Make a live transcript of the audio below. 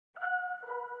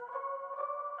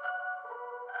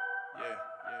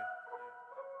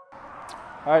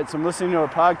All right, so I'm listening to a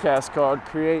podcast called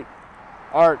Create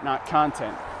Art, Not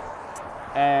Content.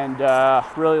 And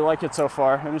really like it so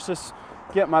far. And it's just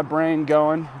get my brain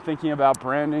going, thinking about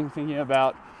branding, thinking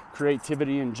about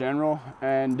creativity in general.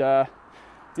 And,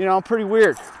 you know, I'm pretty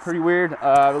weird.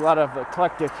 A lot of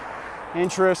eclectic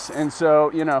interests. And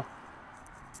so, you know,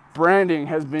 branding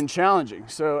has been challenging.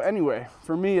 So anyway,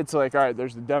 for me, it's like, all right,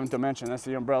 there's the Devon Dimension. That's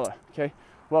the umbrella, okay?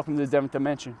 Welcome to the Devon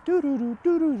Dimension.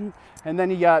 And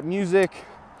then you got music.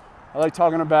 I like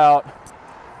talking about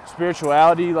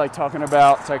spirituality, like talking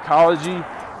about psychology,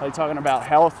 like talking about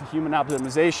health, human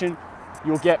optimization.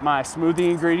 You'll get my smoothie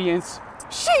ingredients.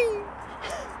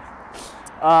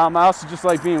 I also just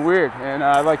like being weird, and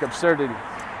I like absurdity.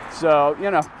 So,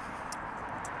 you know,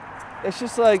 it's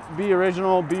just like be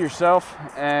original, be yourself,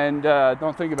 and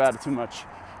don't think about it too much,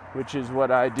 which is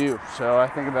what I do. So I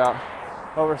think about,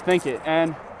 overthink it.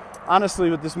 And honestly,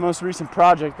 with this most recent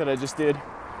project that I just did,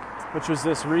 which was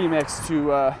this remix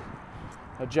to a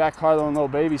Jack Harlow and Lil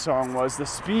Baby song, was the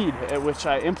speed at which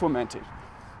I implemented.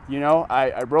 You know,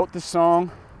 I wrote the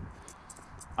song,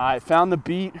 I found the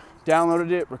beat,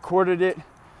 downloaded it, recorded it,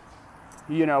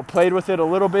 you know, played with it a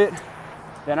little bit,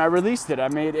 then I released it. I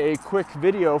made a quick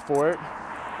video for it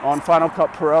on Final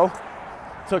Cut Pro,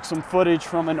 took some footage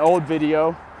from an old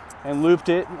video and looped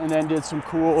it, and then did some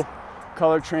cool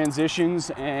color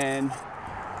transitions and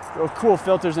cool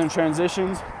filters and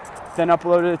transitions, then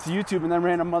uploaded it to YouTube and then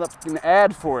ran a motherfucking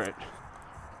ad for it.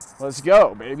 Let's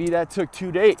go, baby. That took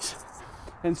 2 days.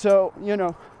 And so, you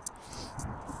know,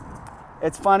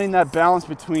 it's finding that balance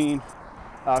between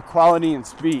quality and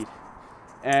speed.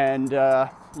 And,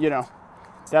 you know,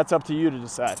 that's up to you to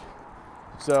decide.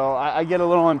 So I get a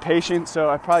little impatient, so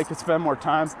I probably could spend more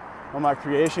time on my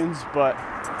creations, but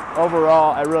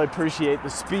overall, I really appreciate the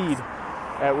speed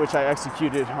at which I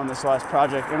executed on this last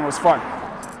project, and it was fun.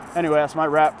 Anyway, that's my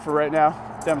wrap for right now.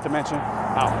 Devon Dimension,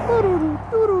 out. Do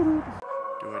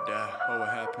or die, what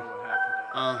happened?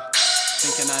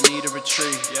 Thinking I need a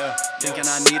retreat, thinking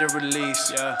I need a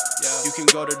release, You can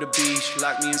go to the beach,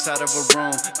 lock me inside of a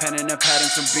room, penning and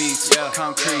padding some beats,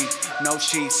 Concrete, no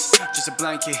sheets, just a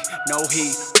blanket, no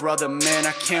heat. Brother, man,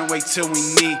 I can't wait till we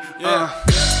meet,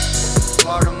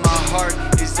 Part of my heart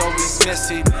is always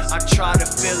missing. I try to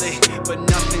feel it, but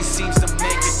nothing seems to